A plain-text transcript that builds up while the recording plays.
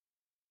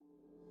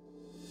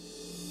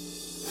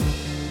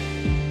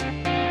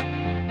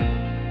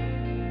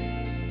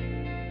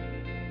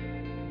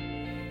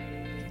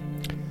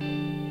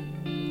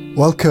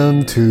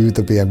Welcome to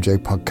the BMJ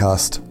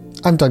podcast.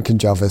 I'm Duncan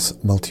Jarvis,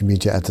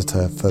 multimedia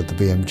editor for the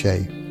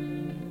BMJ.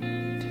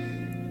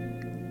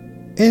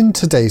 In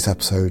today's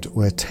episode,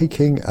 we're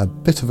taking a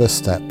bit of a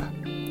step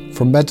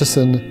from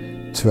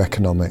medicine to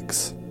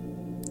economics.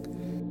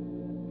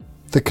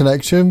 The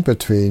connection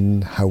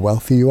between how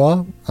wealthy you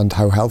are and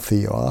how healthy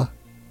you are,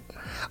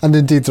 and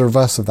indeed the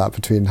reverse of that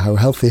between how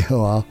healthy you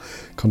are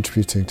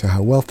contributing to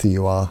how wealthy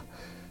you are,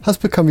 has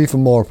become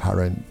even more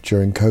apparent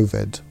during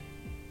COVID.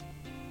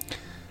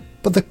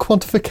 But the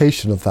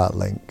quantification of that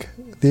link,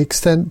 the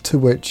extent to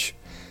which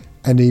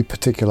any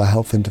particular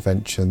health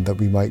intervention that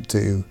we might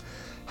do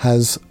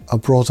has a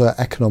broader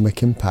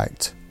economic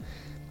impact,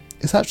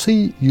 is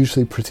actually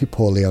usually pretty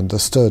poorly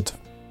understood.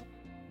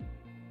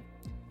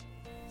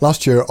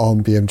 Last year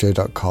on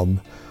BMJ.com,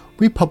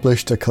 we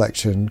published a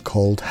collection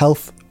called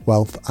Health,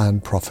 Wealth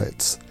and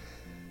Profits.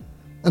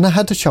 And I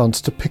had a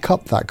chance to pick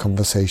up that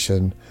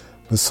conversation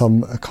with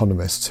some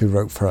economists who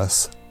wrote for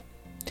us.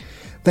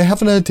 They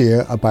have an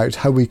idea about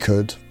how we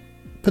could,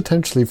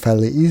 potentially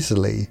fairly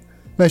easily,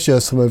 measure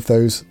some of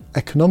those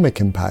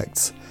economic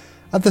impacts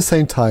at the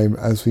same time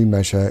as we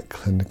measure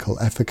clinical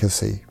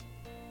efficacy.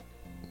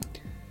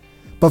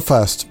 But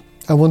first,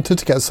 I wanted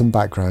to get some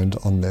background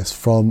on this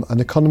from an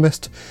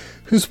economist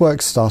whose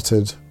work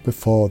started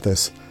before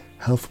this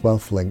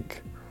health-wealth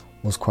link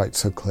was quite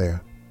so clear.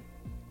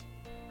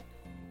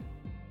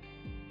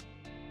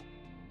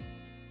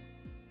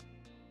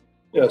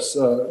 Yes,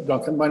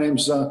 Duncan. My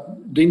name's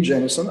Dean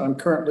Jamieson. I'm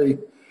currently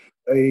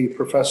a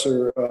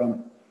professor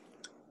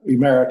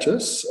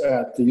emeritus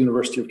at the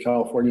University of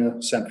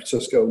California, San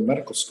Francisco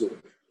Medical School,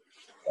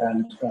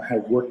 and I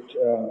have worked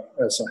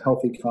as a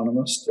health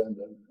economist and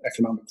an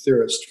economic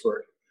theorist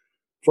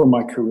for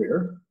my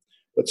career,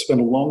 but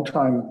spent a long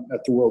time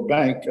at the World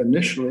Bank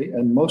initially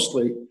and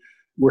mostly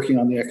working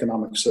on the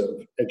economics of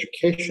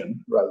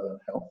education rather than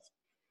health.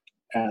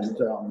 And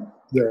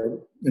there are,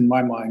 in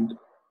my mind,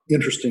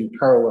 interesting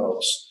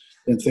parallels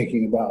in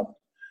thinking about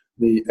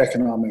the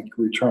economic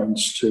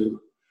returns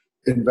to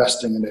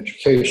investing in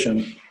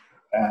education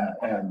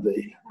and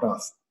the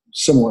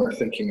similar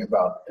thinking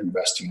about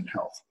investing in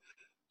health.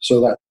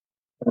 So that's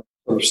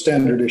sort of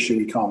standard issue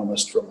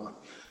economist from a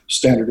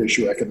standard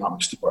issue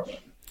economics department.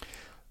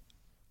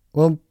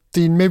 Well,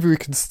 Dean, maybe we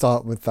can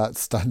start with that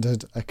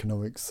standard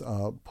economics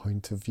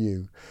point of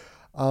view.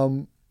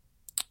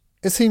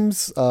 It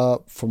seems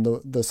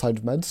from the side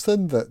of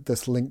medicine that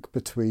this link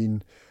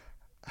between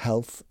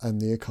health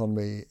and the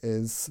economy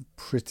is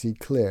pretty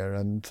clear,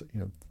 and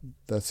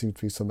there seems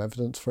to be some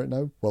evidence for it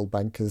now. World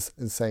Bank is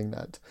saying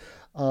that,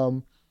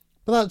 but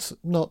that's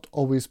not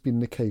always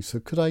been the case. So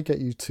could I get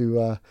you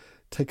to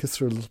take us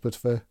through a little bit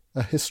of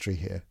a history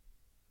here?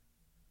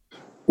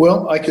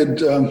 Well, I could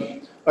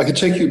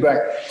take you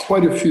back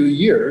quite a few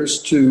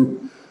years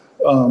to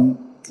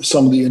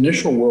some of the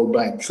initial World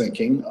Bank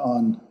thinking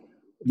on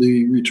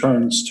the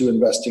returns to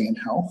investing in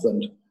health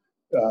and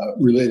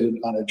related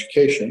on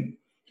education.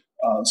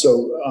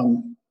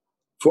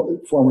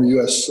 Former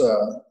U.S.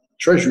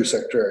 Treasury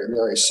Secretary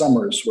Larry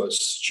Summers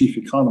was chief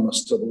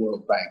economist of the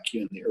World Bank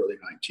in the early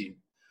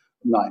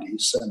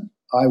 1990s, and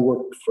I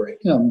worked for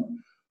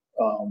him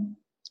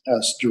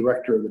as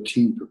director of the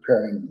team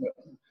preparing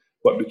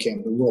what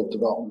became the World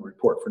Development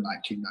Report for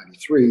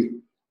 1993,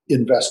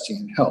 Investing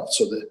in Health.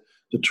 So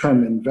the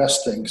term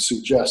investing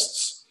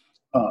suggests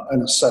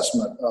an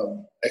assessment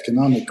of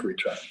economic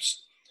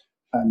returns.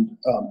 And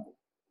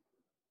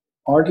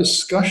our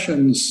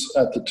discussions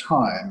at the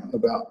time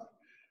about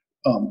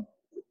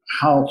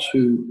how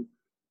to,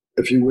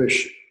 if you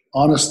wish,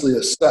 honestly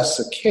assess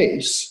a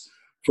case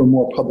for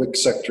more public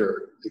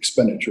sector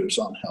expenditures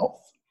on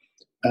health,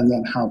 and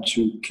then how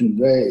to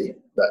convey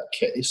that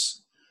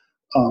case,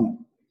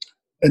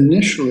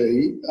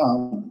 initially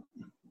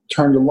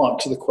turned a lot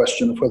to the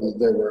question of whether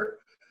there were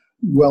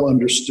well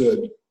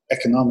understood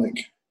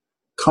economic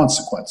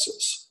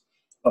consequences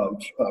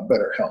of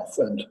better health.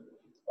 And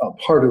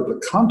part of the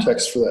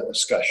context for that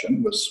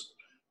discussion was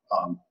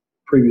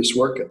previous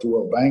work at the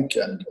World Bank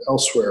and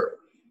elsewhere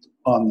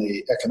on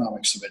the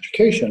economics of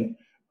education,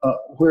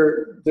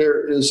 where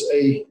there is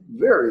a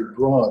very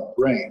broad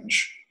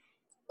range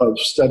of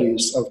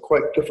studies of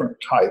quite different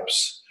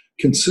types,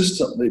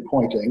 consistently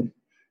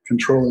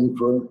controlling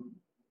for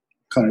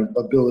kind of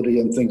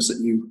ability and things that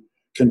you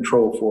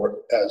control for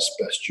as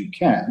best you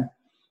can,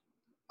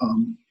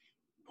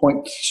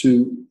 point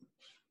to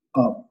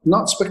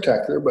not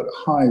spectacular, but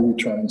high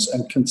returns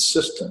and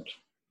consistent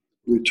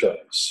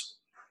returns.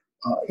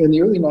 In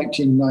the early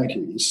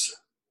 1990s,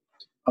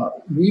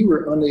 we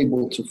were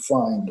unable to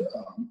find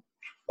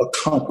a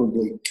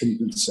comparably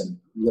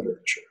convincing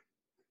literature.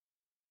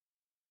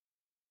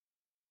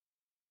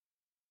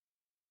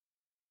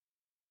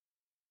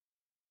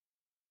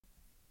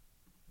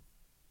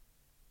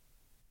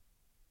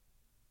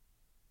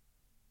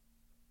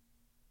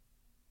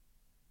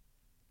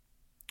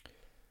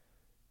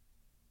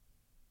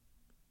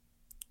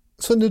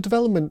 So in the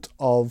development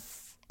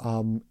of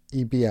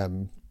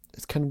EBM,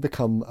 it's kind of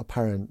become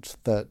apparent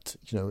that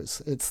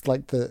it's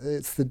like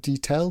it's the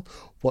detail,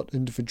 what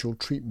individual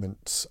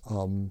treatments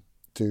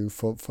do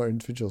for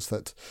individuals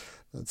that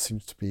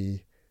seems to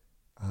be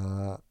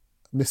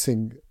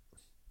missing.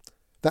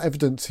 That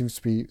evidence seems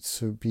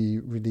to be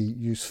really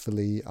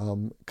usefully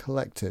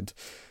collected.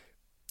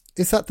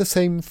 Is that the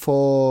same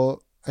for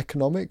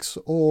economics,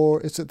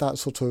 or is it that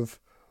sort of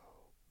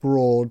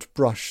broad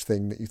brush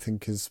thing that you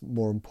think is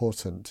more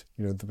important?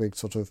 The big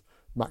sort of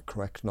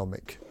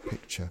macroeconomic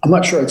picture. I'm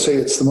not sure I'd say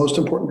it's the most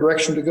important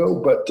direction to go,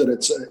 but that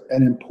it's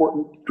an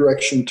important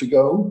direction to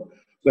go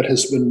that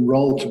has been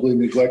relatively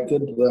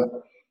neglected.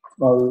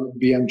 Our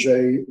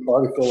BMJ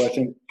article, I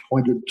think,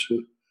 pointed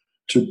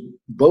to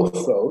both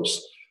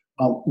those.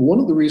 One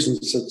of the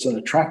reasons it's an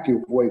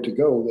attractive way to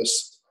go,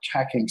 this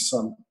tacking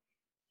some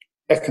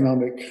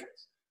economic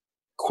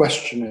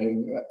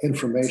questioning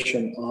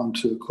information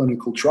onto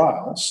clinical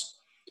trials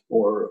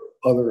or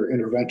other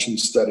intervention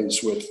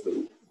studies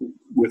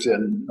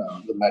within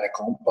the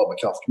medical and public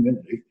health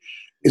community,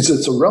 is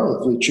it's a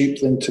relatively cheap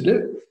thing to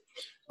do.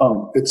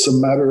 It's a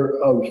matter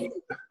of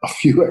a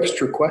few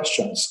extra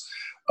questions.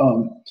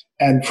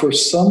 And for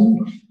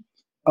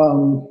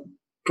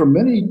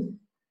many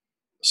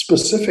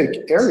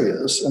specific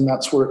areas, and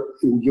that's where it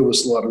will give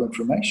us a lot of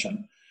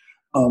information,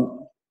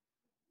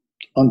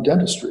 on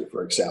dentistry,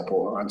 for example,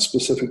 or on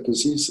specific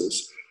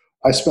diseases.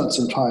 I spent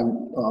some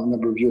time a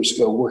number of years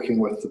ago working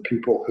with the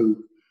people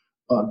who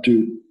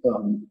do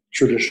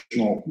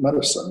traditional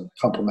medicine,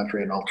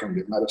 complementary and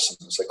alternative medicine,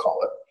 as they call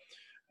it.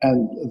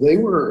 And they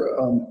were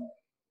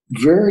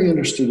very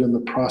interested in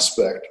the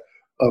prospect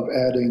of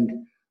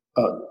adding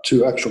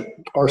to actual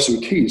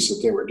RCTs that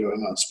they were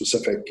doing on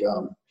specific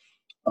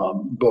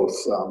both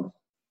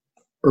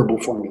herbal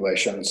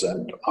formulations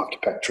and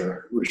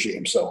octopecture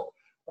regimes. So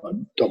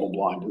double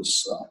blind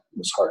is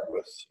hard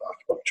with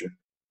acupuncture.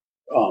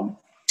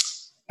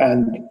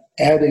 And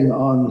adding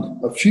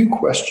on a few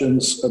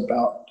questions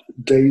about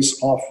days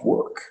off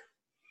work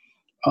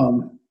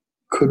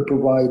could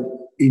provide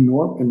in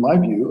my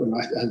view,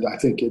 and I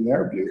think in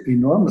their view,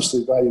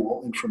 enormously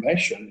valuable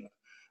information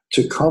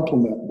to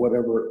complement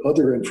whatever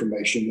other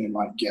information they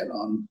might get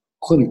on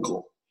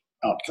clinical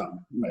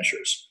outcome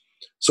measures.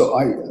 So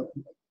I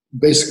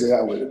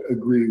would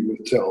agree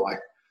with Till.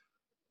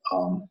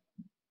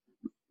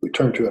 We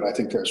turn to it. I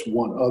think there's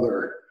one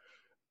other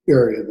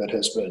area that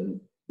has been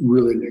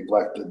really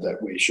neglected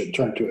that we should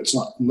turn to. It's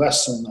not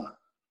less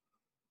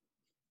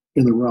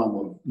in the realm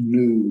of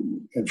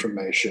new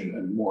information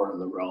and more in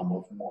the realm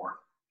of more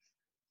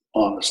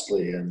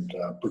honestly and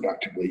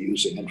productively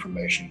using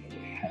information that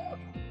we have.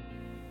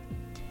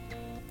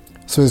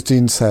 So as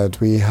Dean said,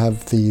 we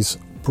have these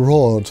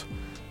broad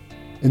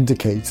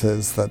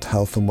indicators that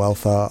health and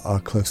wealth are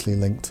closely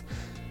linked.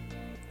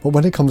 But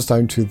when it comes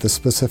down to the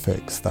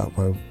specifics,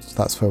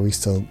 that's where we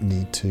still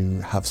need to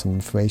have some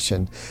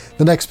information.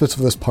 The next bit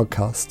of this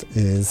podcast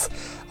is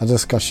a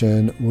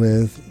discussion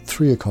with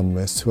 3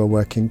 economists who are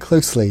working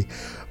closely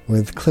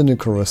with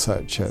clinical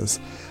researchers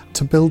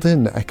to build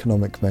in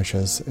economic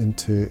measures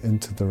into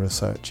the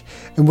research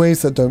in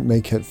ways that don't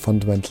make it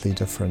fundamentally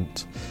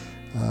different.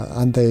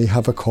 And they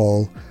have a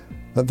call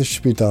that this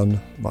should be done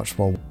much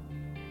more.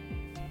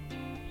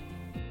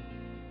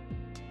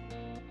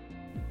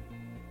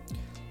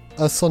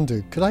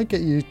 Sandhu, could I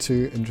get you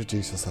to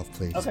introduce yourself,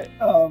 please? Okay.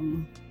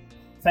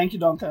 Thank you,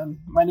 Duncan.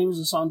 My name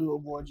is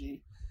Sandhu Oborji.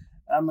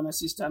 I'm an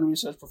assistant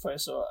research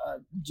professor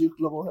at Duke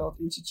Global Health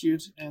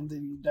Institute and the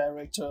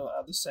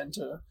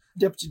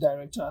deputy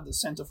director at the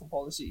Center for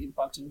Policy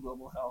Impacting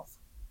Global Health.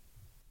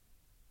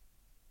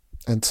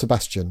 And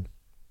Sebastian.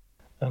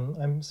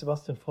 I'm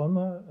Sebastian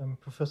Vollmer. I'm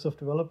professor of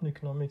development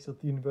economics at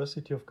the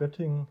University of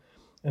Göttingen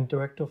and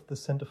director of the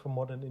Center for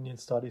Modern Indian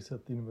Studies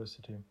at the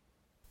university.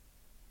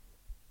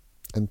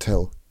 And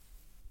Till.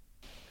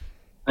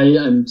 Hi,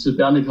 I'm Till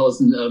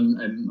Bernighausen.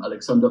 I'm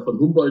Alexander von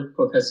Humboldt,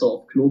 professor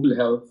of global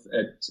health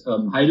at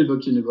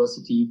Heidelberg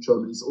University,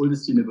 Germany's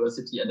oldest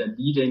university, and I'm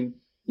leading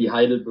the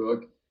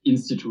Heidelberg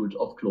Institute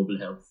of Global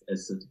Health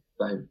as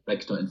the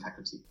director and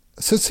faculty.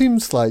 So it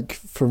seems like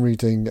from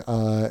reading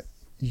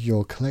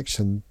your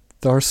collection,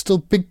 there are still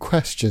big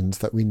questions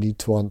that we need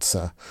to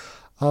answer.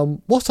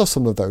 What are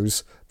some of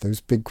those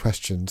big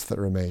questions that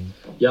remain?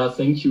 Yeah,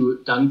 thank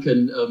you,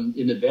 Duncan.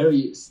 In a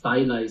very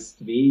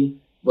stylized way,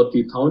 what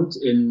we found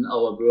in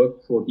our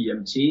work for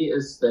BMJ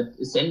is that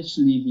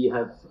essentially we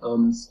have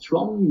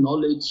strong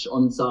knowledge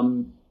on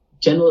some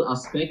general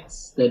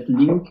aspects that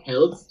link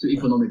health to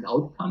economic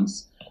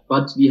outcomes,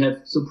 but we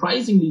have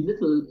surprisingly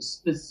little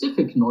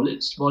specific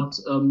knowledge what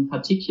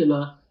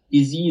particular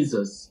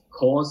diseases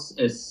cause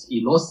as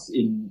a loss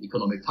in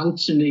economic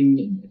functioning,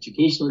 in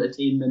educational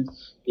attainment,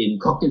 in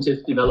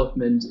cognitive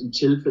development in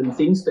children,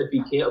 things that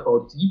we care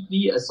about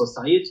deeply as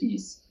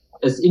societies,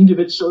 as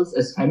individuals,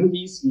 as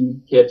families. We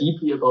care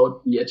deeply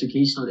about the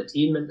educational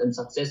attainment and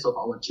success of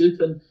our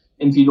children,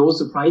 and we know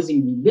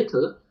surprisingly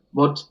little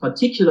what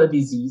particular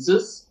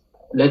diseases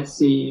let's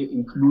say,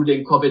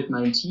 including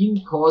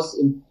COVID-19 cause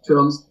in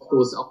terms of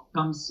those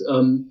outcomes,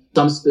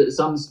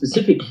 some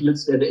specific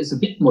fields where there is a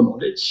bit more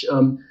knowledge,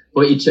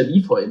 for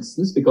HIV, for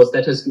instance, because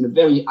that has been a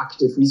very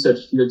active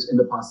research field in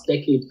the past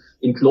decade.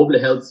 In global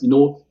health, we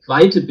know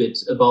quite a bit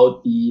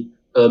about the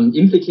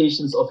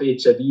implications of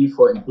HIV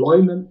for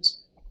employment.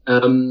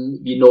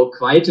 We know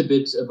quite a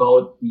bit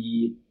about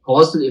the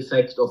causal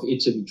effect of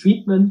HIV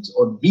treatment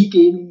on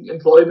regaining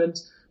employment,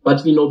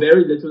 but we know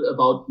very little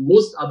about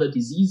most other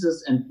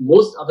diseases and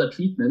most other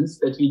treatments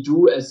that we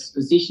do as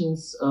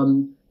physicians,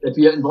 that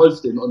we are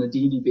involved in on a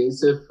daily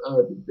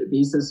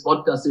basis.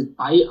 What does it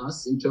buy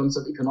us in terms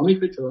of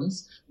economic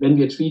returns when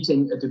we're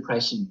treating a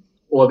depression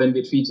or when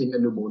we're treating a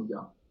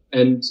pneumonia?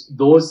 And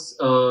those,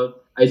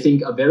 I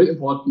think, are very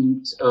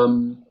important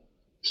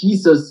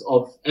pieces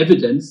of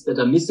evidence that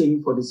are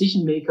missing for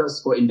decision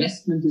makers, for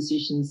investment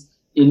decisions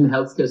in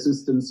healthcare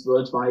systems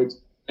worldwide.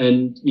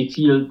 And we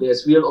feel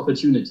there's real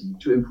opportunity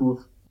to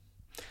improve.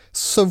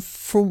 So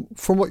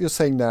from what you're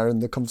saying there in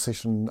the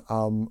conversation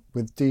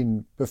with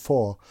Dean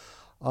before,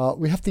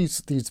 we have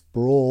these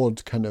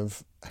broad kind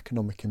of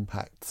economic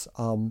impacts.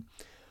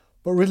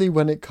 But really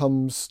when it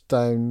comes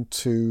down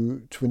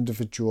to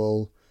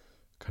individual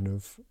kind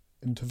of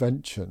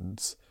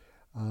interventions,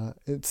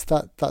 it's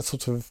that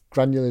sort of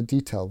granular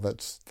detail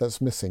that's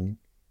missing.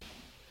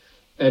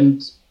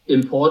 And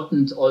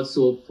important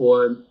also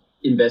for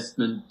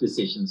investment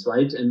decisions,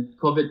 right? And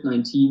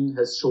COVID-19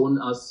 has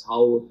shown us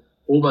how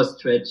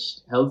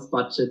overstretched health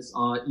budgets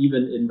are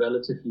even in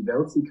relatively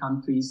wealthy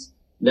countries,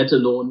 let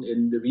alone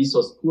in the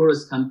resource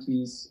poorest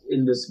countries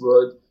in this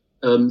world.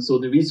 So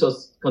the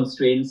resource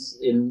constraints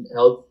in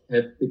health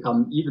have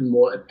become even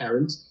more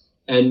apparent,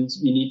 and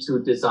we need to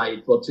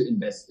decide what to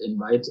invest in,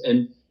 right?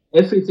 And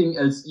everything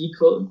else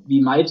equal, we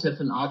might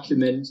have an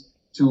argument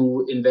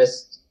to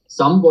invest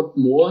somewhat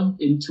more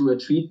into a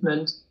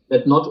treatment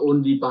that not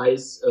only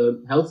buys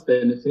health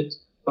benefit,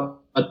 but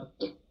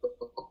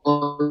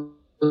also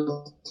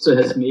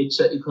has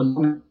major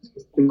economic,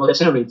 because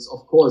it generates,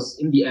 of course,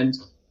 in the end,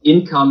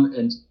 income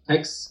and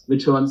tax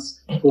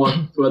returns for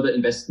further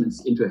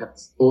investments into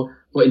health. So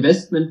for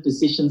investment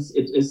decisions,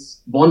 it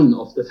is one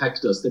of the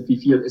factors that we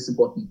feel is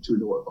important to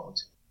know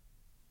about.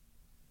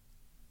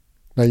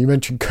 Now, you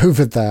mentioned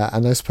COVID there,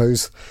 and I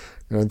suppose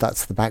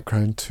that's the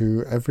background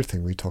to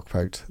everything we talk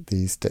about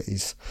these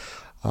days.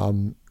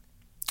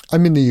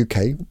 I'm in the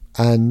UK,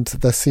 and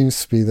there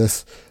seems to be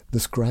this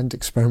grand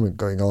experiment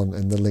going on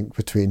in the link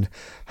between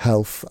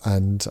health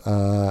and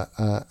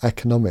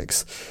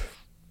economics.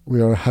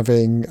 We are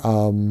having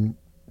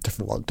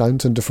different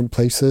lockdowns in different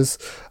places.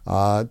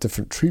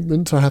 Different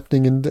treatments are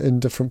happening in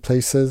different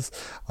places,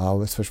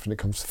 especially when it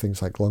comes to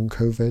things like long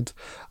COVID.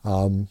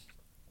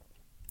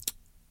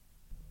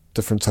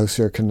 Different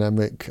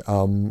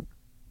socioeconomic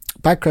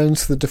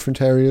backgrounds to the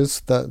different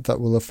areas that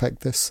will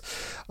affect this.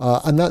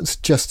 And that's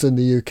just in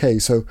the UK.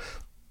 So,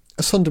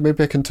 Sander,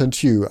 maybe I can turn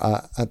to you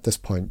at this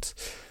point.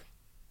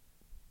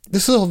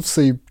 This is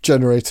obviously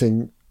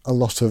generating a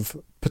lot of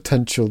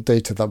potential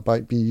data that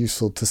might be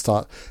useful to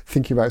start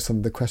thinking about some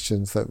of the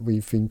questions that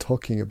we've been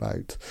talking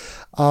about.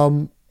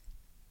 Do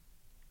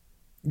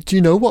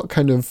you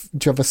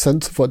have a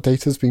sense of what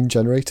data is being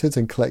generated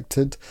and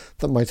collected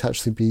that might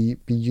actually be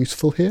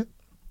useful here?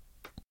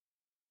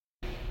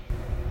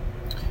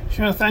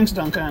 Sure, thanks,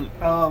 Duncan.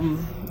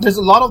 There's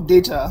a lot of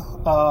data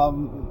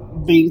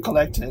being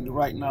collected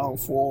right now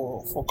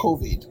for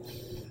COVID.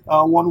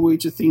 One way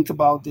to think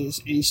about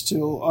this is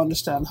to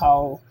understand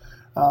how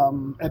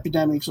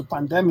epidemics or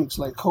pandemics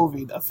like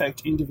COVID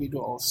affect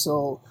individuals.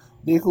 So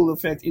they could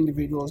affect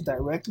individuals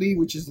directly,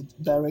 which is the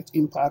direct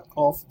impact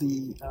of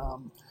the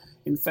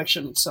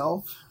infection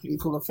itself. It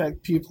could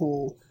affect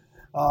people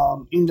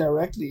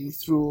indirectly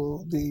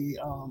through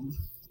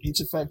its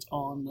effect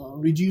on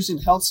reducing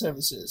health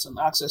services and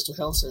access to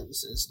health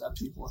services that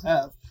people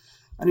have.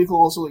 And it will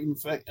also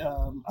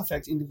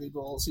affect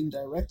individuals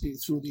indirectly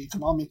through the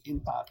economic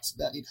impact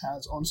that it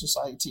has on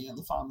society and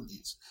the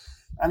families.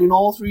 And in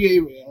all three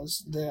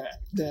areas,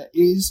 there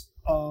is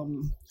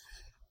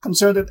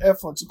concerted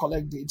effort to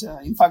collect data.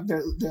 In fact, there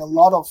are a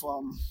lot of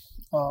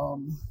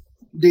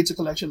data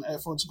collection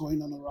efforts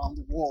going on around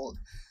the world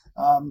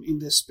in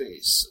this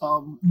space.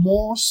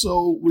 More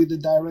so with the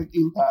direct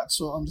impact,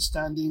 so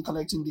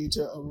collecting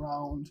data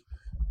around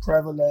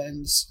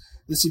prevalence,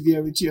 the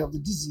severity of the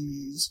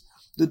disease,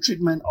 the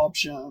treatment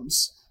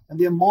options. And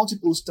there are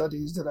multiple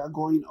studies that are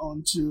going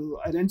on to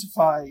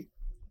identify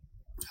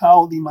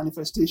how the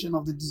manifestation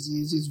of the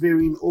disease is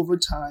varying over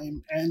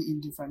time and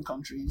in different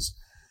countries,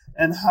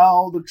 and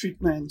how the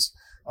treatment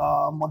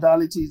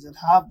modalities that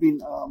have been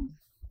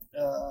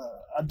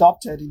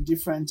adopted in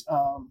different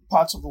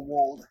parts of the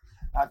world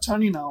are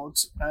turning out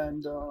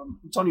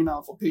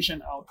for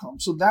patient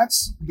outcomes. So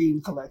that's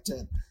being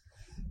collected.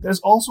 There's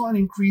also an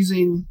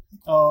increasing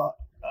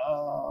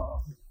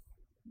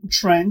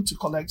trend to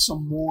collect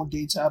some more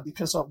data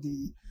because of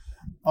the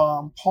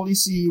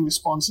policy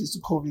responses to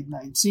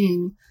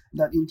COVID-19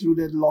 that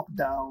included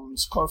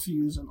lockdowns,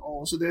 curfews, and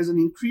all. So there's an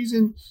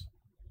increasing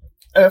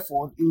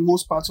effort in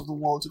most parts of the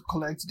world to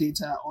collect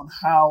data on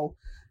how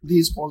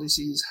these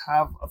policies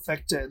have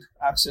affected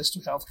access to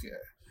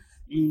healthcare.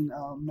 In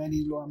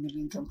many low and middle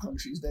income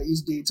countries, there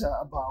is data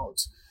about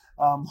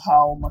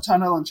how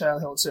maternal and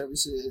child health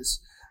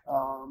services,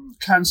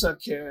 cancer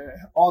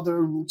care,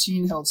 other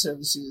routine health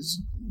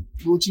services,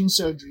 routine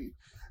surgery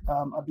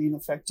are being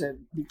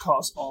affected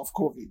because of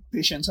COVID.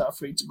 Patients are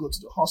afraid to go to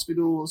the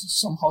hospitals.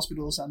 Some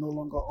hospitals are no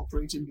longer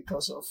operating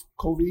because of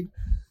COVID.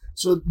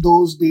 So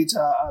those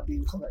data are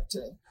being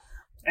collected.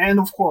 And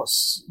of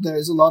course, there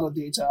is a lot of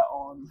data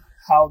on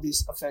how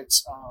this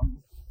affects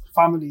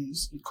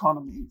families,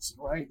 economies,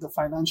 right? The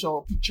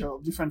financial picture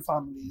of different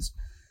families.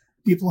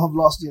 People have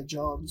lost their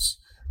jobs.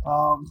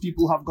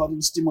 People have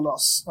gotten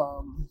stimulus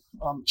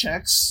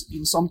checks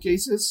in some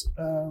cases.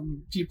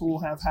 People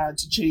have had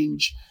to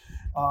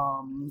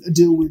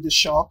deal with the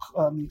shock,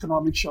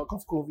 economic shock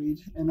of COVID,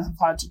 and have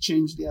had to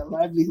change their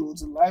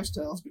livelihoods and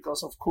lifestyles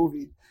because of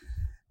COVID.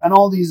 And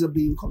all these are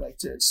being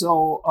collected.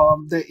 So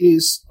there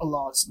is a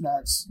lot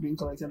that's being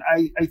collected.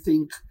 I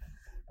think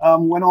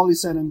when all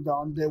is said and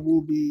done, there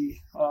will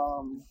be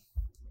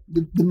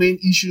the main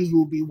issues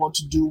will be what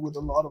to do with a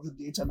lot of the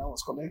data that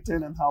was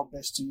collected and how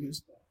best to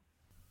use them.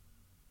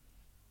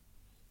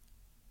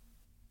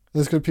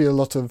 There's going to be a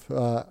lot of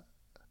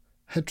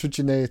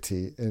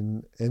heterogeneity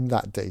in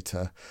that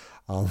data,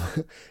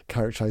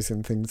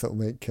 characterizing things that will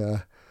make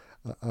a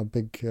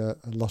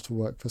lot of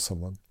work for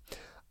someone.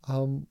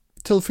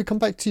 Till, if we come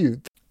back to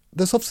you,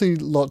 there's obviously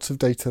lots of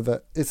data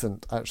that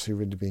isn't actually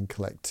really being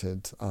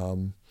collected,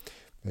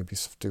 maybe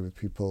stuff to do with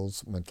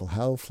people's mental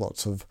health,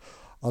 lots of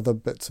other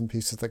bits and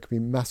pieces that could be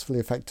massively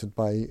affected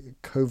by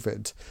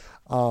COVID.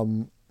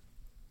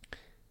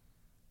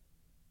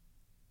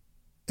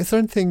 Is there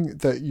anything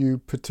that you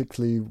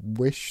particularly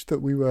wish that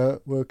we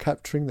were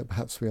capturing that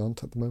perhaps we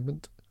aren't at the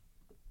moment?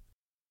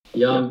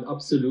 Yeah,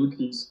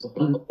 absolutely.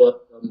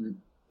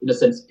 In a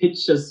sense,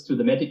 pitches to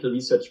the medical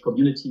research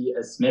community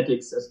as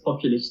medics, as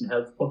population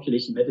health,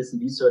 population medicine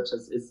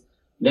researchers is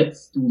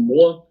let's do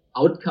more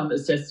outcome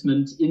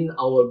assessment in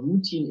our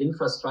routine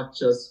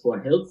infrastructures for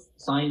health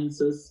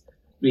sciences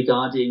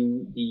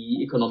regarding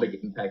the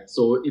economic impact.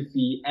 So if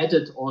we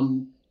added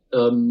on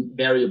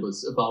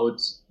variables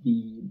about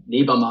the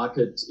labor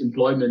market,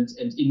 employment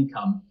and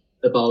income,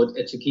 about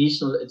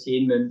educational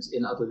attainment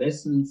in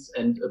adolescents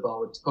and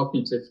about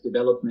cognitive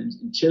development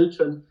in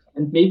children,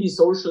 and maybe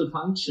social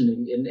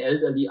functioning in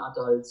elderly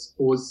adults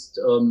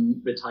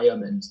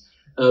post-retirement.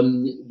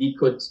 We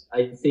could,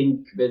 I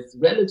think, with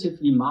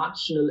relatively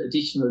marginal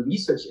additional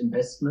research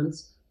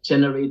investments,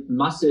 generate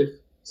massive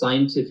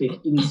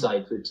scientific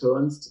insight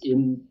returns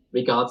in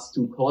regards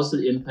to causal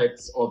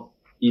impacts of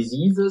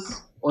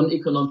diseases on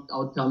economic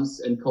outcomes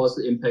and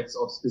causal impacts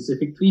of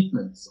specific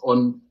treatments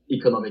on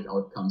economic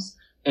outcomes.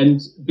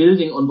 And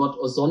building on what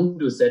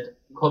Osondo said,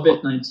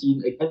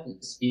 COVID-19 again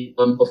is,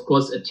 of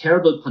course, a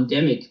terrible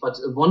pandemic, but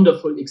a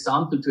wonderful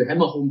example to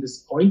hammer home this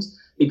point,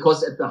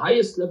 because at the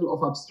highest level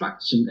of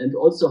abstraction and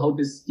also how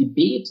this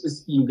debate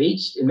is being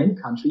waged in many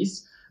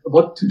countries,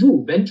 what to do,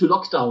 when to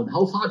lock down,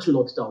 how far to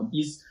lock down,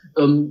 is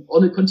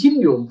on a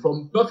continuum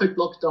from perfect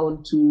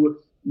lockdown to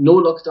no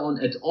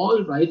lockdown at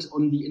all, right?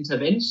 On the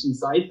intervention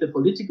side, the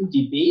political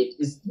debate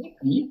is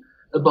deeply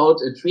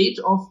about a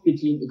trade-off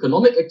between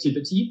economic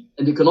activity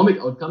and economic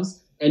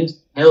outcomes and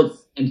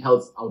health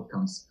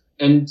outcomes.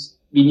 And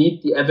we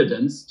need the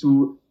evidence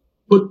to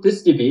put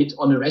this debate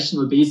on a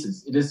rational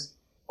basis. It is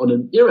on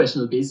an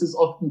irrational basis,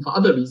 often for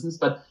other reasons,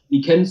 but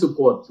we can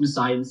support through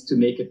science to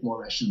make it more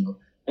rational.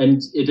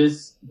 And it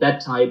is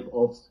that type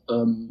of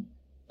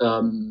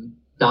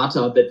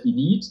data that we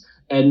need.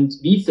 And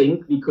we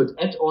think we could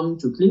add on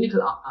to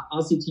clinical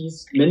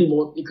RCTs many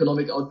more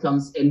economic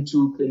outcomes and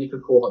to clinical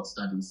cohort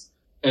studies.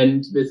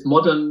 And with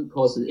modern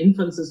causal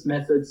inferences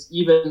methods,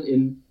 even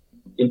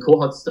in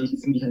cohort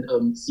studies, we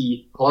can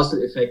see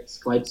causal effects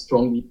quite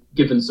strongly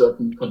given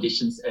certain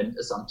conditions and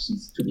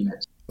assumptions to be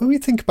met. When we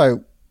think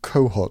about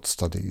cohort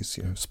studies,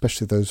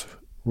 especially those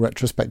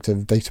retrospective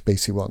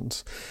databasey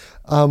ones,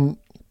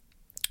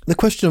 the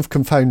question of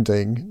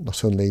confounding,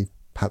 not only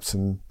perhaps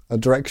in a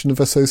direction of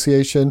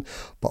association,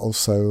 but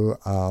also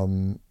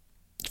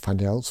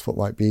finding out what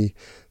might be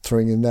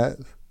throwing in there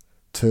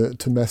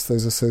to mess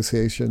those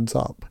associations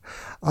up.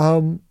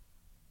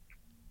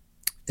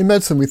 In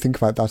medicine, we think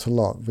about that a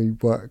lot. We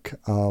work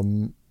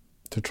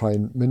to try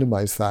and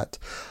minimize that.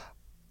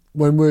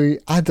 When we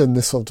add in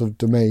this sort of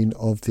domain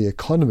of the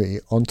economy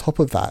on top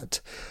of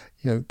that,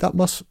 that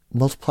must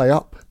multiply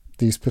up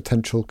these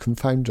potential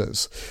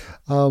confounders.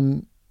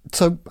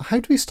 So how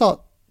do we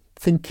start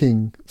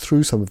thinking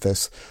through some of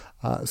this?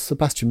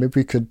 Sebastian,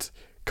 maybe we could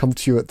come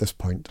to you at this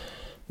point.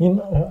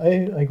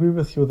 I agree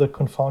with you that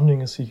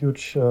confounding is a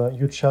huge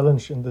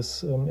challenge in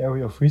this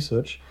area of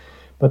research.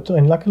 But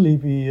luckily,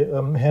 we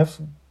have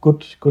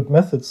good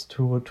methods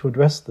to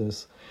address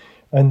this.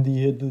 And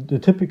the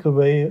typical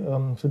way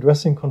of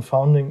addressing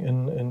confounding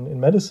in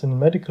medicine, in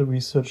medical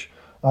research,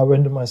 are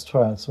randomized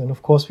trials. And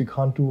of course, we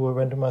can't do a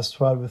randomized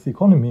trial with the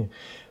economy.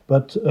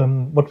 But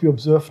what we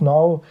observe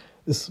now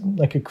is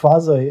like a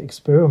quasi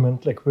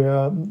experiment, like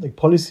where like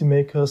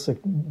policymakers,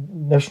 like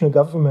national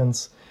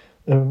governments,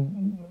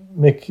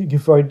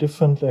 give very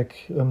different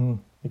like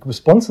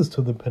responses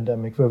to the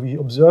pandemic, where we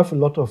observe a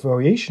lot of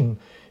variation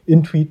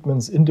in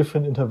treatments, in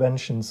different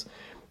interventions,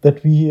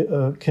 that we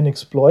can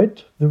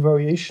exploit the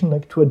variation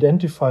like to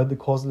identify the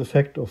causal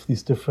effect of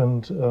these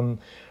different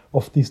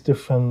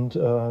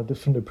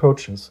different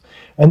approaches.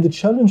 And the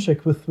challenge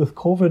like with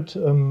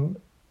COVID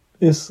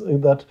is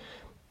that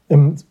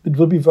it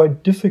will be very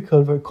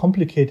difficult, very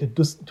complicated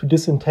to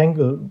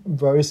disentangle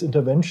various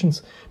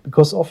interventions,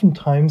 because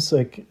oftentimes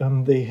like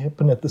they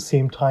happen at the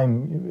same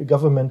time. A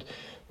government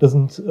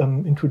doesn't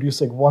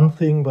introduce like one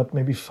thing, but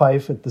maybe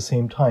 5 at the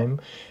same time.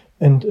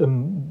 And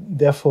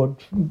therefore,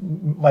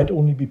 it might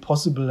only be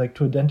possible like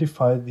to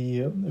identify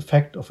the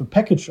effect of a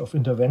package of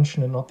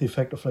intervention and not the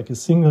effect of like a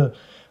single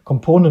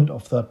component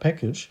of that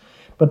package.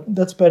 But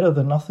that's better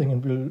than nothing,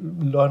 and we'll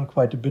learn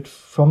quite a bit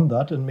from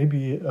that. And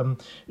maybe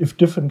if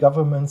different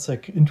governments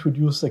like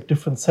introduce like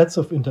different sets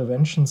of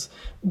interventions,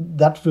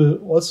 that will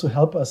also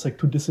help us like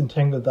to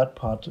disentangle that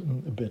part a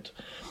bit.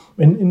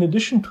 And in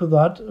addition to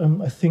that,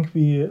 I think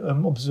we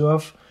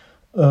observe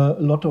a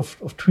lot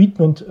of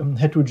treatment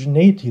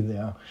heterogeneity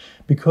there,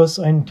 because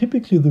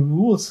typically the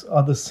rules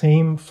are the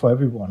same for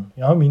everyone.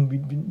 Yeah, I mean, we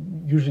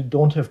usually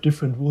don't have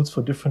different rules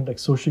for different like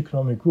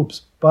socioeconomic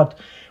groups, but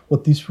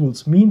what these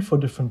rules mean for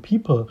different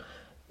people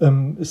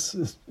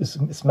is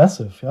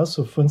massive. Yeah,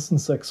 so for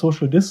instance, like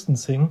social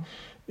distancing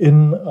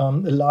in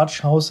a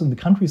large house in the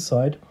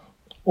countryside,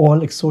 or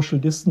like social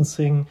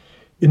distancing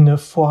in a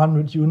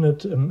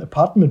 400-unit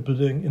apartment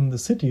building in the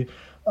city,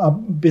 are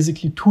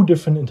basically 2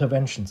 different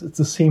interventions. It's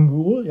the same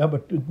rule, yeah,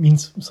 but it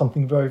means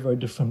something very, very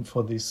different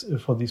for these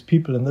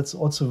people, and that's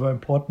also very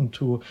important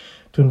to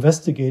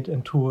investigate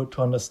and to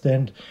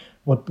understand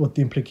what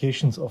the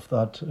implications of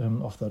that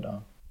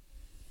are.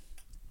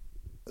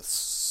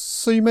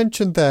 So you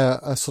mentioned there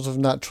a sort of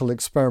natural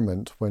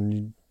experiment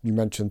when you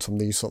mentioned some of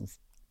these sort of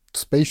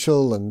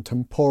spatial and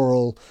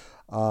temporal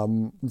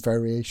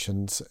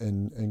variations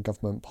in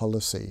government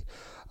policy,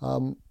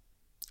 and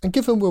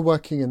given we're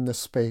working in this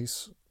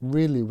space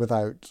really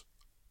without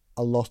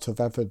a lot of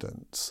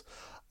evidence,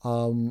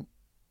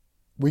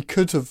 we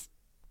could have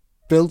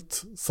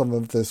built some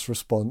of this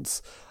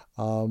response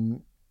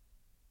in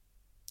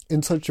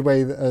such a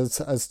way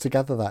as to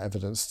gather that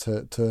evidence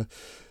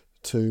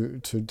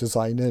to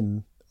design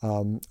in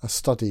a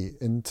study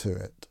into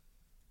it.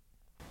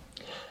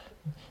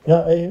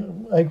 Yeah,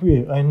 I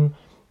agree.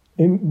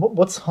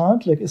 What's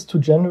hard like is to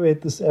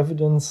generate this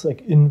evidence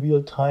like in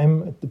real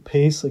time at the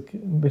pace like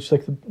in which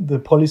like the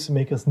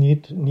policymakers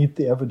need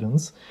the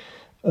evidence,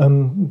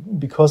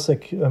 because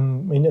like I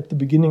mean, at the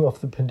beginning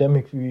of the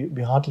pandemic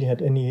we hardly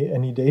had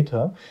any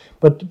data,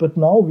 but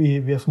now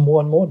we have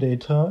more and more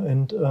data,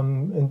 and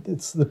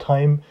it's the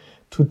time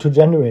to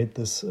generate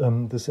this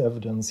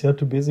evidence, yeah,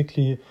 to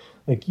basically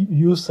like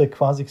use like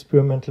quasi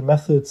experimental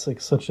methods like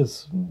such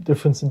as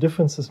difference in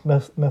differences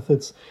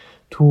methods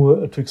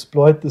to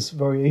exploit this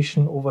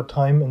variation over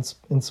time and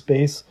in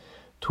space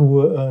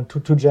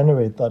to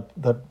generate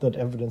that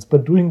evidence.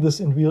 But doing this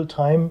in real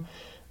time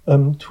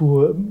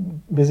to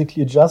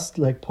basically adjust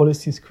like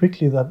policies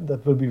quickly,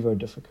 that will be very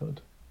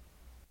difficult.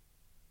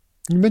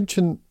 You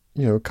mentioned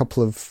a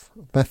couple of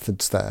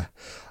methods there.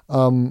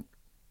 Do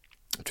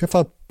you have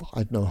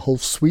a whole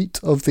suite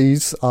of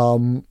these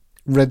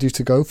ready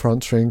to go for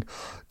answering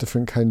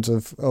different kinds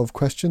of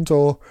questions,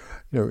 or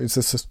is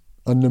this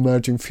an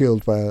emerging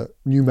field where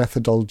new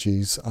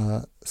methodologies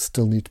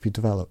still need to be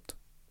developed?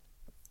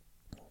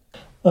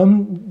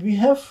 We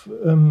have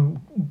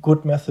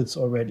good methods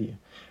already,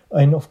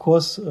 and of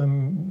course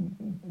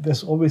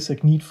there's always a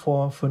need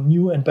for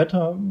new and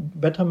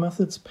better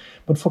methods.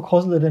 But for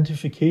causal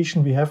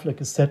identification, we have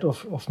like a set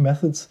of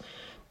methods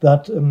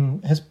that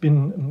has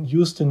been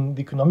used in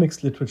the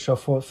economics literature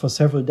for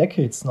several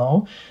decades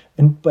now,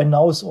 and by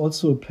now is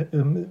also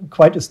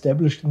quite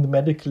established in the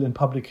medical and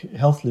public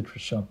health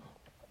literature.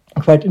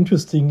 Quite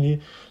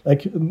interestingly,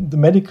 like the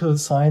medical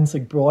science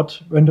like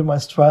brought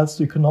randomized trials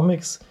to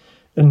economics,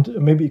 and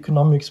maybe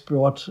economics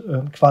brought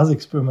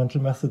quasi-experimental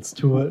methods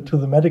to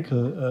the medical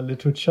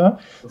literature,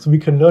 so we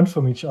can learn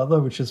from each other,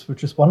 which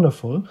is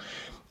wonderful.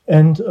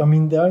 And I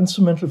mean, there are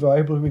instrumental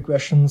variable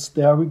regressions,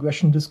 there are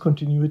regression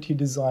discontinuity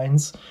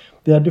designs,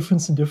 there are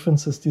difference in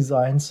differences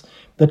designs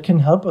that can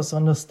help us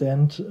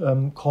understand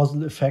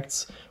causal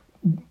effects,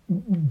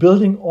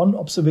 building on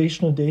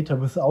observational data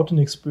without an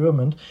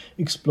experiment,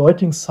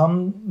 exploiting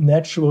some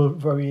natural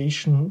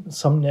variation,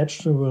 some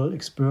natural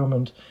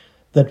experiment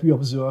that we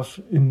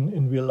observe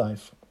in real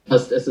life.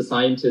 As a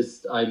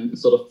scientist, I'm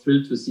sort of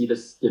thrilled to see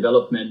this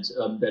development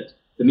that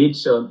the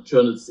major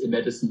journals in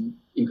medicine,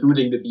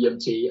 including the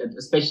BMJ and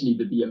especially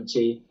the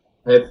BMJ,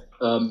 have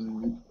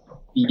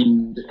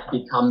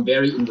become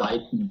very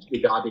enlightened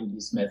regarding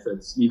these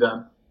methods. We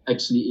were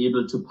actually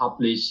able to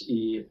publish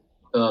a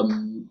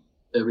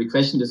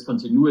regression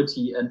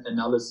discontinuity and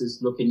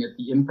analysis looking at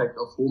the impact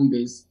of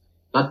home-based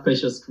blood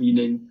pressure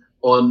screening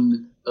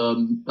on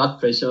blood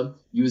pressure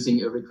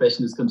using a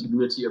regression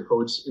discontinuity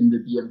approach in the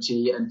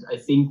BMJ. And I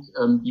think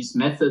these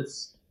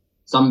methods,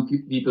 some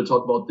people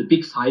talk about the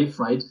big five,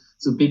 right?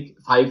 So big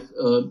five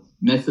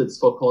methods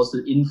for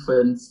causal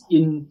inference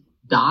in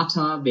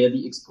data where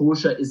the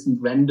exposure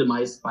isn't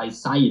randomized by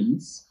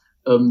science.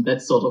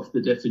 That's sort of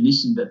the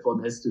definition that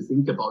one has to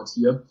think about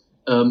here.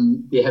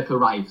 They have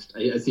arrived,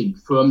 I think,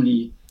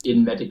 firmly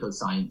in medical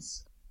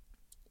science.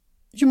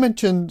 You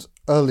mentioned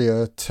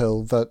earlier,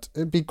 Till, that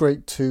it'd be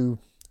great to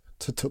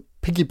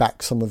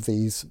piggyback some of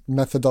these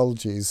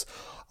methodologies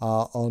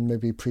on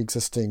maybe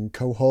pre-existing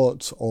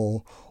cohorts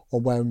or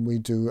when we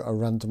do a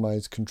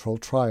randomized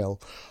controlled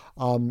trial,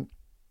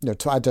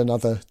 to add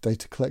another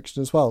data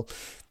collection as well.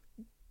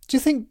 Do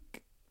you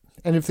think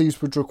any of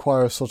these would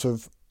require sort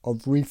of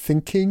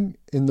rethinking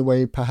in the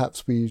way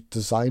perhaps we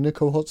design a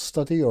cohort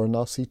study or an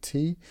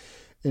RCT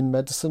in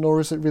medicine, or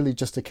is it really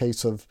just a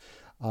case of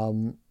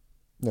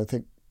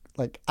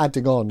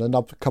adding on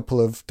a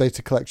couple of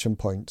data collection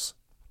points?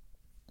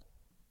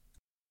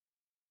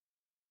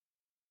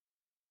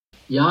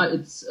 Yeah,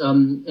 it's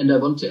and I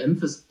want to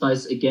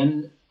emphasize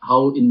again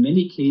how in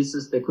many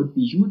cases there could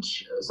be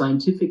huge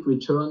scientific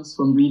returns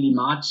from really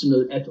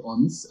marginal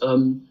add-ons.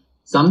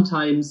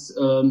 Sometimes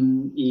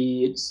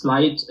a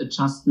slight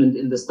adjustment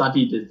in the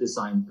study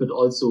design could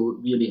also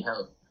really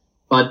help.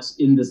 But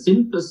in the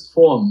simplest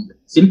form,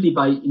 simply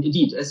by,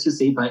 indeed, as you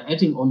say, by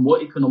adding on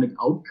more economic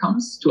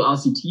outcomes to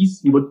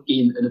RCTs, you would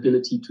gain an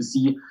ability to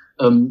see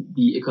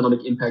the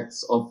economic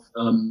impacts of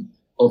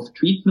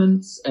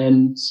treatments.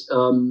 And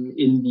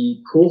in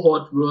the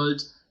cohort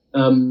world,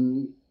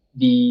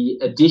 the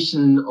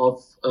addition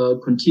of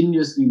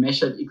continuously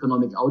measured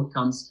economic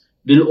outcomes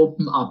will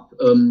open up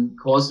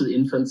causal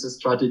inference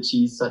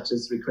strategies such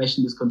as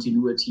regression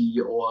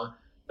discontinuity or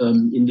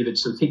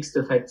individual fixed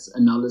effects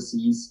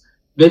analyses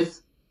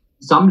with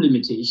some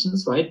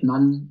limitations, right?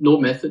 No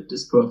method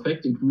is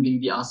perfect,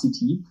 including the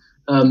RCT.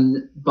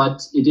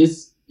 But it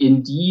is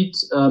indeed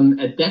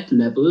at that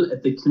level,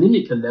 at the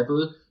clinical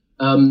level,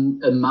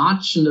 a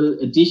marginal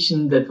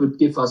addition that would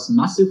give us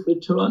massive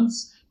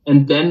returns.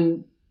 And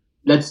then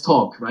let's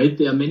talk, right?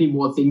 There are many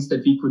more things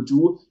that we could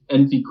do,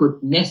 and we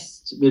could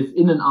nest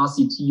within an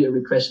RCT a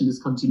regression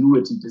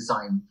discontinuity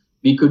design.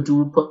 We could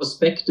do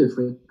prospective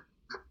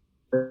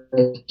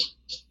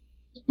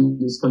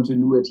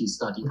discontinuity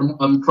study,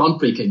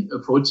 groundbreaking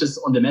approaches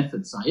on the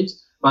method side,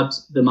 but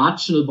the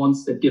marginal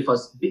ones that give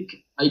us big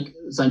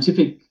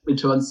scientific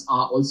returns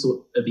are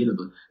also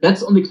available.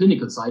 That's on the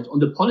clinical side. On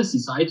the policy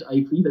side, I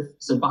agree with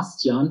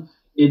Sebastian.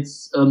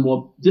 It's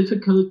more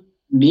difficult,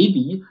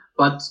 maybe,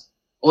 but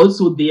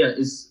also there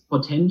is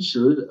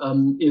potential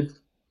if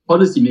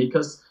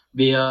policymakers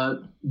were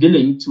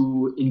willing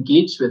to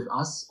engage with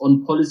us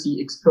on policy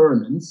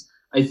experiments.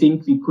 I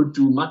think we could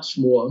do much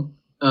more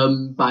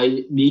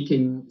by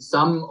making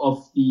some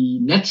of the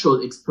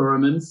natural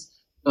experiments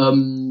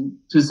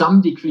to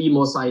some degree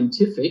more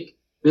scientific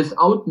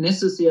without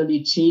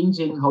necessarily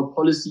changing how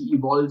policy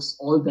evolves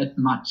all that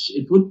much.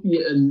 It would be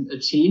a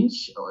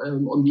change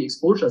on the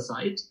exposure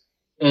side,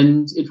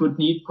 and it would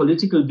need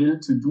political will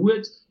to do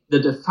it. The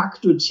de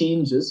facto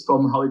changes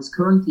from how it's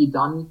currently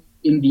done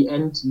in the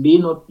end may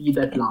not be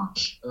that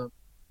large.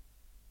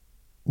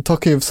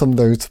 Talking of some of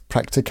those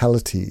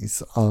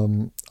practicalities,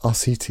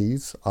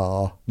 RCTs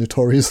are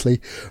notoriously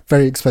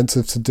very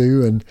expensive to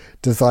do and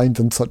designed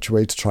in such a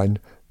way to try and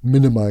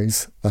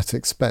minimize that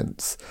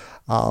expense.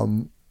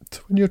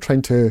 So when you're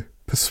trying to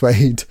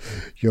persuade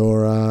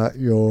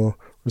your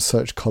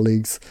research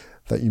colleagues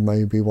that you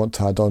maybe want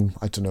to add on,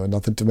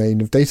 another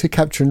domain of data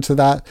capture into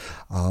that,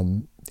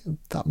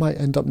 that might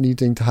end up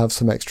needing to have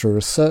some extra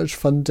research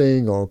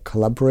funding or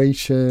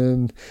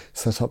collaboration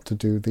set up to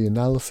do the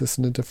analysis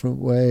in a different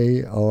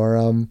way. Or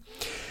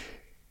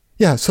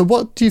so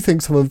what do you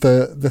think some of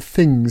the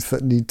things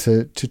that need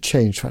to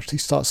change to actually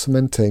start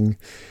cementing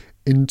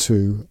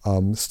into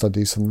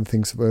studies some of the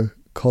things that we're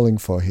calling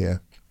for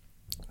here?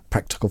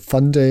 Practical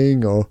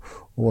funding, or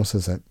what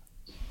is it?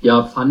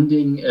 Yeah,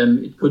 funding,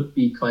 it could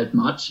be quite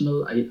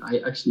marginal. I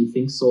actually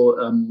think so.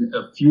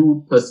 A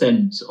few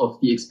percent of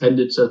the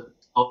expenditure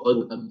are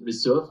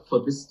reserved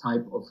for this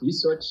type of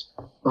research,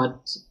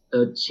 but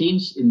a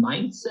change in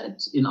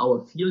mindset in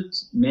our field,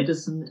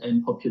 medicine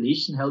and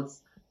population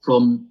health,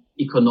 from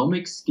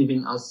economics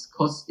giving us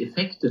cost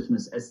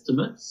effectiveness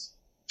estimates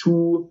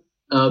to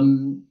a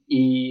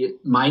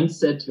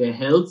mindset where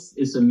health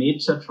is a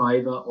major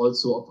driver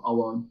also of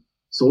our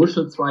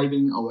social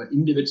thriving, our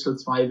individual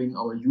thriving,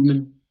 our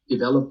human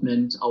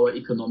development, our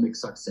economic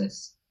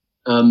success.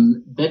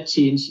 That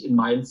change in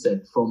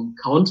mindset from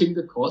counting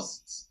the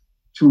costs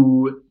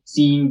to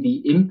seeing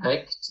the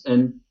impact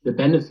and the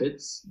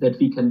benefits that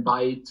we can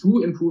buy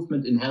through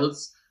improvement in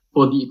health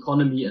for the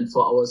economy and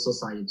for our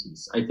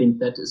societies. I think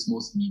that is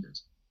most needed.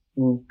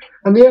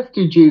 And the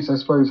SDGs, I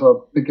suppose,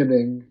 are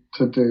beginning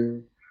to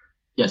do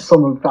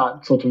some of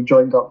that sort of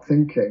joined up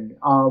thinking.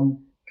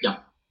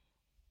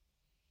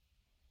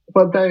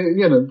 But they,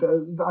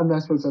 and I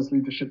suppose there's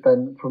leadership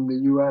then from the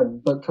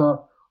UN. But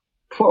for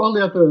all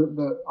the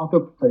other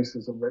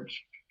places in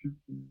which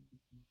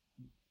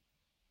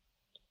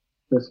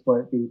this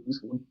might be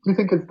useful. Do you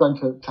think it's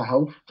down to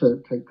health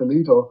to take the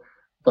lead, or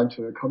down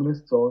to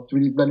economists, or do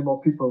we need many more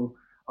people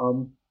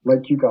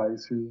like you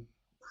guys who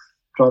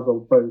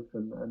straddle both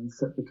and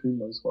sit between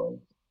those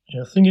worlds?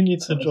 Yeah, I think it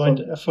needs a joint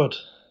effort.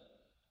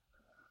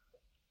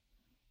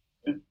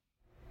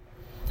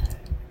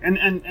 And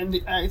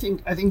I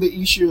think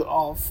the issue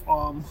of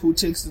who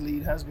takes the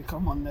lead has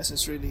become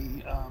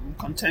unnecessarily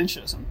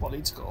contentious and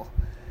political.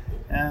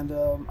 And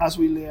as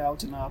we lay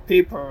out in our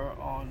paper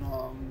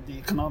on the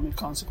economic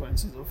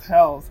consequences of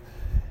health,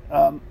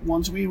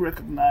 once we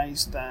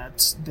recognize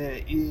that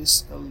there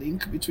is a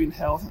link between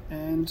health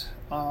and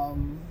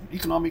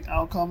economic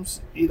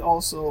outcomes, it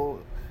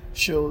also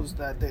shows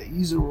that there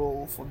is a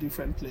role for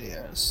different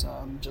players,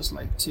 just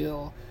like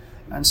Till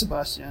and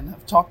Sebastian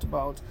have talked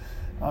about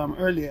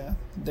earlier.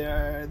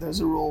 There's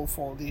a role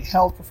for the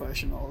health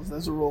professionals,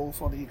 there's a role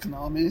for the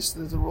economists,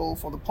 there's a role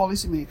for the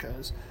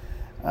policymakers,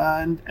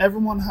 and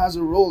everyone has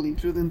a role,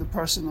 including the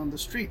person on the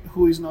street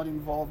who is not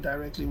involved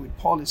directly with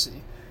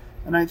policy.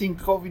 And I think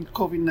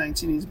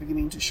COVID-19 is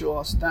beginning to show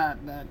us that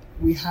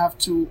we have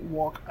to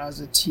work as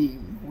a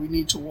team. We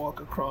need to work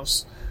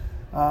across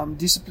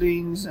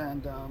disciplines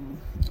and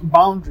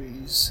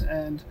boundaries,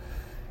 and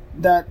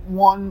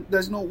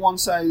there's no one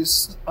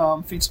size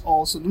fits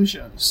all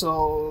solution.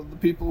 So the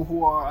people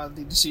who are at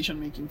the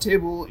decision-making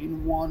table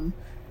in one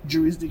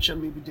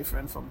jurisdiction may be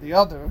different from the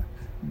other,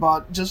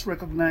 but just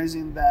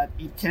recognizing that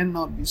it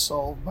cannot be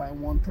solved by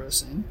one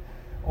person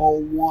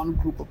or one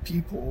group of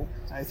people,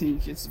 I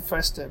think it's the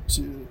first step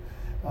to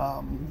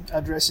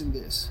addressing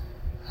this.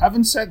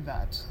 Having said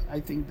that, I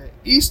think there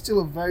is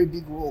still a very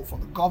big role for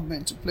the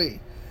government to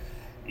play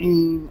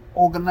in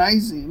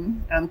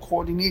organizing and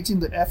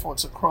coordinating the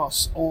efforts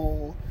across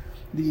all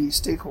the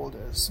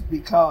stakeholders,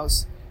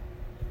 because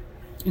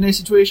in a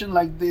situation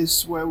like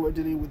this where we're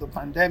dealing with a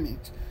pandemic,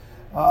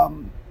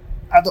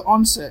 at the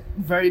onset,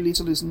 very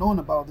little is known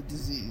about the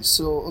disease.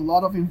 So a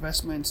lot of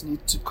investments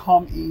need to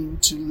come in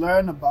to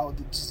learn about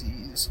the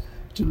disease,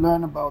 to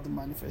learn about the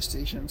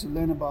manifestation, to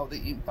learn about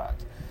the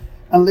impact.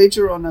 And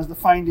later on, as the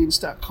findings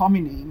start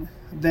coming in,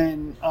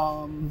 then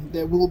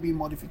there will be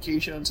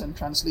modifications and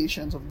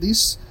translations of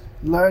these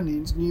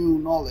learnings, new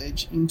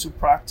knowledge, into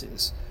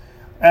practice.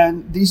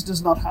 And this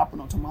does not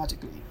happen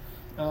automatically.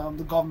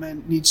 The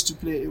government needs to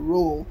play a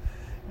role,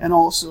 and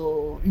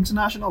also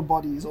international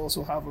bodies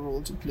also have a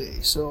role to play.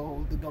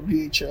 So the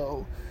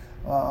WHO,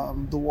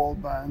 the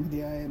World Bank, the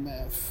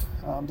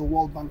IMF. The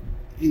World Bank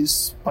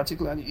is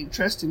particularly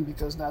interesting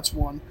because that's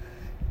one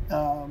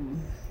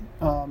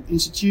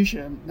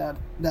institution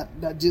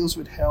that deals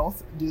with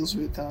health, deals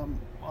with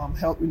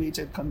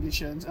health-related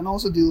conditions, and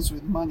also deals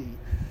with money.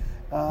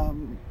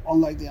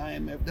 Unlike the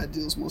IMF that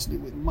deals mostly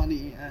with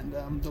money,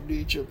 and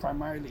WHO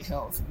primarily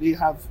health. They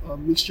have a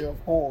mixture of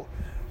all.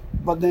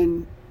 But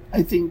then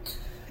I think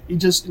it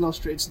just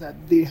illustrates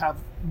that they have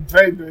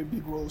very, very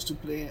big roles to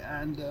play,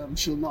 and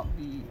should not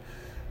be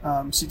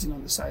sitting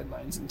on the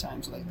sidelines in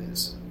times like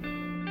this.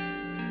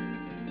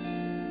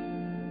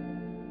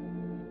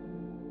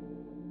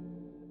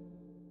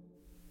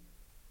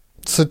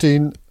 So,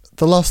 Dean,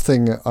 the last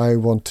thing I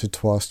wanted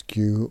to ask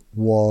you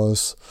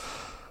was,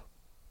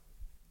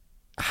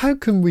 how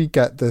can we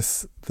get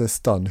this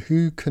done?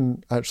 Who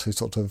can actually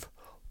sort of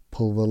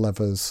pull the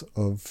levers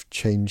of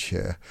change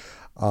here?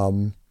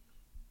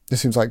 It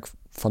seems like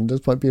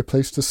funders might be a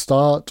place to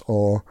start,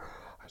 or,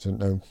 I don't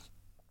know,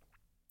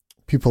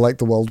 people like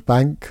the World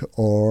Bank,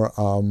 or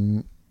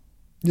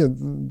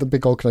the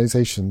big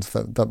organisations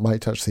that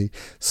might actually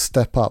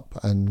step up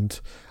and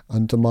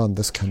demand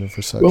this kind of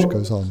research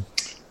goes on.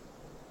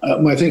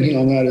 My thinking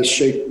on that is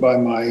shaped by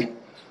my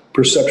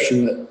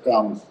perception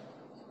that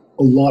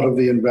a lot of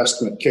the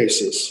investment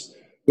cases,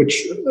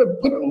 which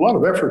put a lot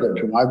of effort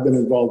into them. I've been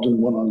involved in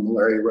one on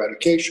malaria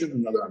eradication,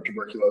 another on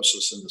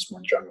tuberculosis, and this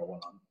more general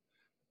one on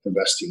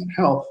investing in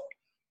health.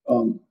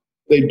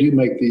 They do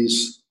make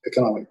these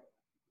economic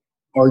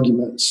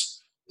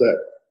arguments that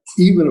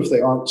even if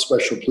they aren't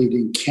special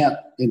pleading, can't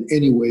in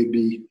any way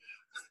be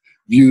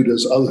viewed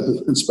as other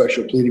than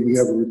special pleading. We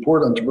have a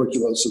report on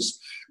tuberculosis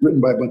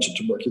written by a bunch of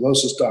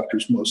tuberculosis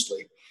doctors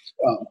mostly.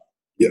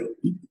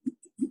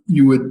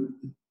 You would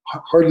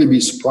hardly be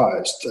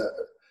surprised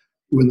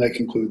when they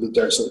conclude that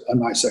there's a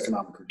nice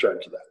economic return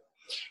to that.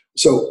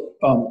 So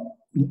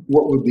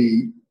what would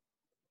be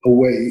a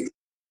way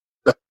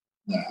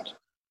that?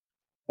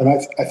 And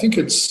I think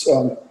it's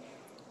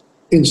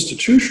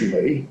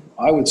institutionally,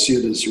 I would see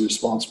it as a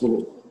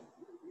responsibility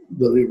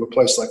of a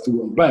place like the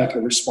World Bank,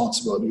 a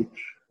responsibility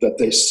that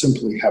they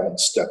simply haven't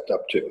stepped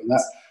up to. And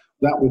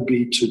that would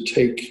be to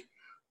take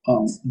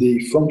the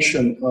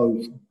function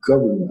of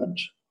government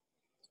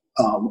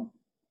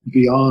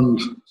beyond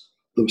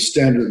the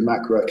standard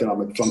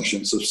macroeconomic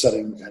functions of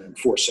setting and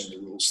enforcing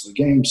the rules of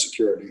the game,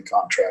 security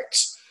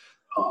contracts,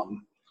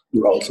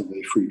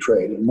 relatively free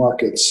trade and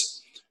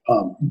markets.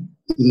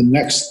 The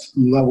next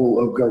level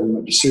of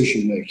government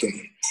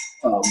decision-making,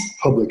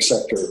 public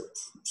sector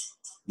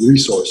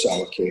resource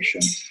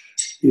allocation,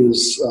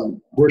 is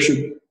where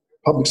should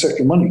public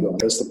sector money go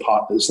as the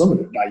pot is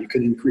limited. Now you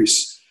can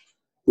increase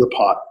the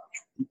pot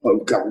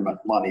of government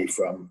money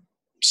from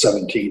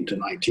 17 to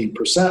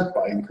 19%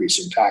 by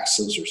increasing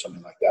taxes or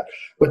something like that.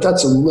 But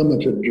that's a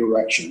limited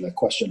direction. The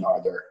question,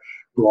 are there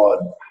broad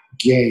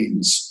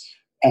gains?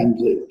 And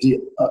the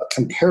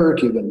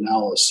comparative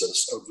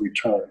analysis of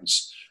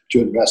returns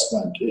to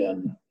investment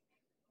in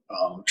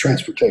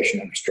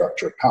transportation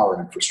infrastructure, power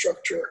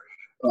infrastructure,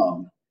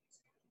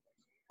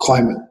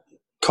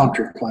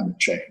 contra climate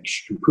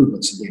change,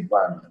 improvements in the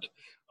environment,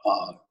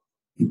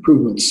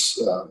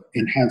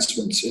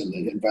 enhancements in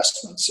the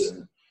investments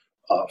in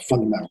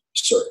fundamental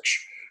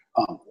research.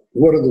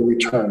 What are the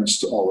returns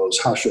to all those?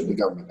 How should the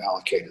government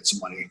allocate its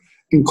money,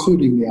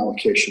 including the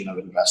allocation of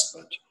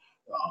investment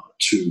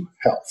to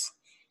health?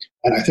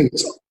 And I think,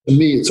 to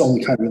me, it's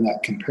only kind of in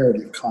that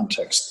comparative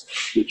context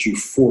that you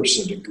force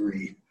a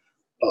degree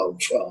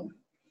of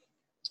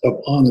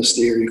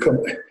honesty, or you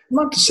come,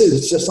 not to say that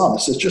it's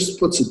dishonest, it just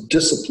puts a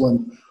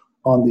discipline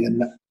on the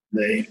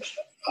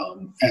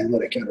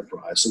analytic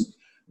enterprise.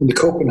 And the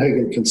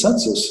Copenhagen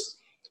Consensus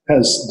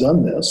has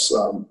done this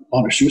on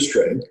a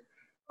shoestring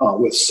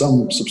with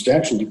some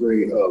substantial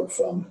degree of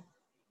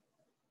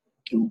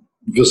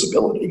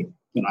visibility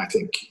and I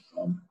think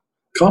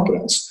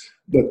competence.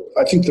 But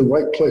I think the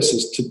right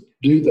places to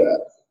do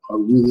that are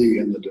really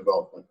in the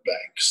development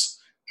banks.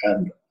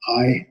 And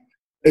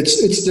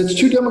it's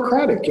too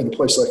democratic in a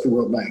place like the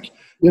World Bank.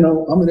 You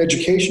know, I'm an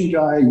education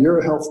guy, you're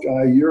a health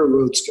guy, you're a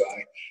roads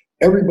guy.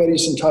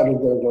 Everybody's entitled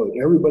to their vote.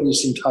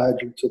 Everybody's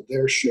entitled to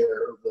their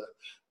share of the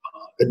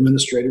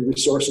administrative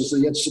resources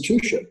of the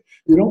institution.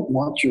 You don't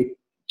want your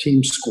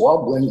team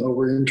squabbling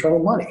over internal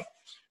money.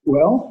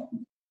 Well,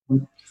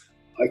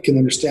 I can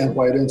understand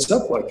why it ends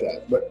up like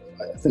that, but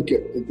I think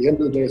at the end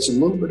of the day, it's a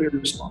little bit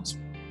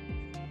irresponsible.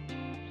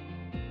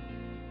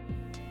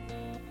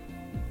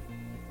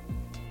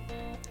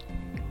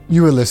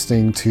 You are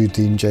listening to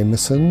Dean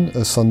Jameson,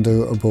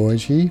 Osondo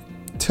Oboji,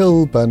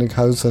 Till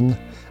Berninghausen,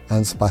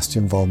 and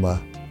Sebastian Vollmer.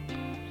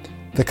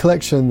 The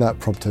collection that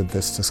prompted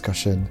this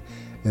discussion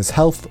is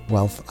Health,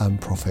 Wealth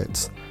and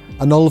Profits,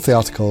 and all of the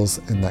articles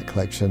in that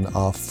collection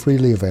are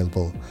freely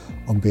available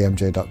on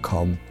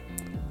bmj.com.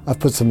 I've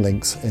put some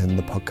links in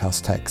the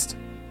podcast text.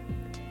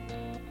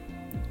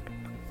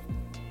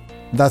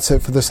 That's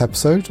it for this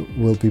episode.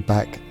 We'll be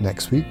back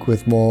next week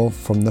with more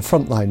from the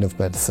front line of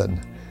medicine,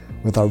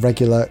 with our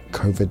regular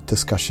COVID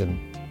discussion.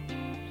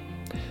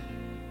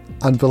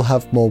 And we'll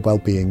have more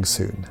well-being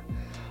soon.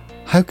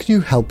 How can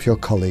you help your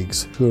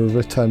colleagues who are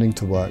returning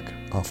to work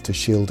after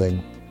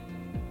shielding?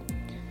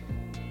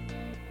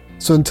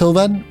 So until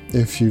then,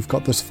 if you've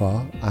got this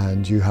far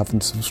and you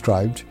haven't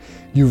subscribed,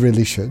 you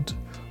really should.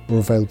 We're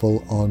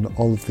available on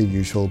all of the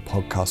usual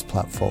podcast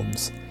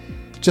platforms.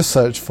 Just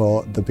search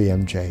for the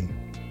BMJ.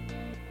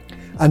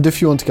 And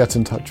if you want to get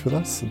in touch with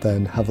us,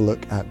 then have a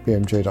look at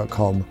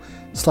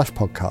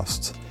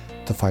bmj.com/podcasts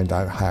to find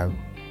out how.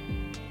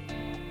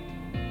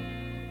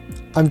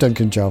 I'm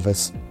Duncan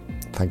Jarvis.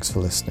 Thanks for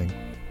listening.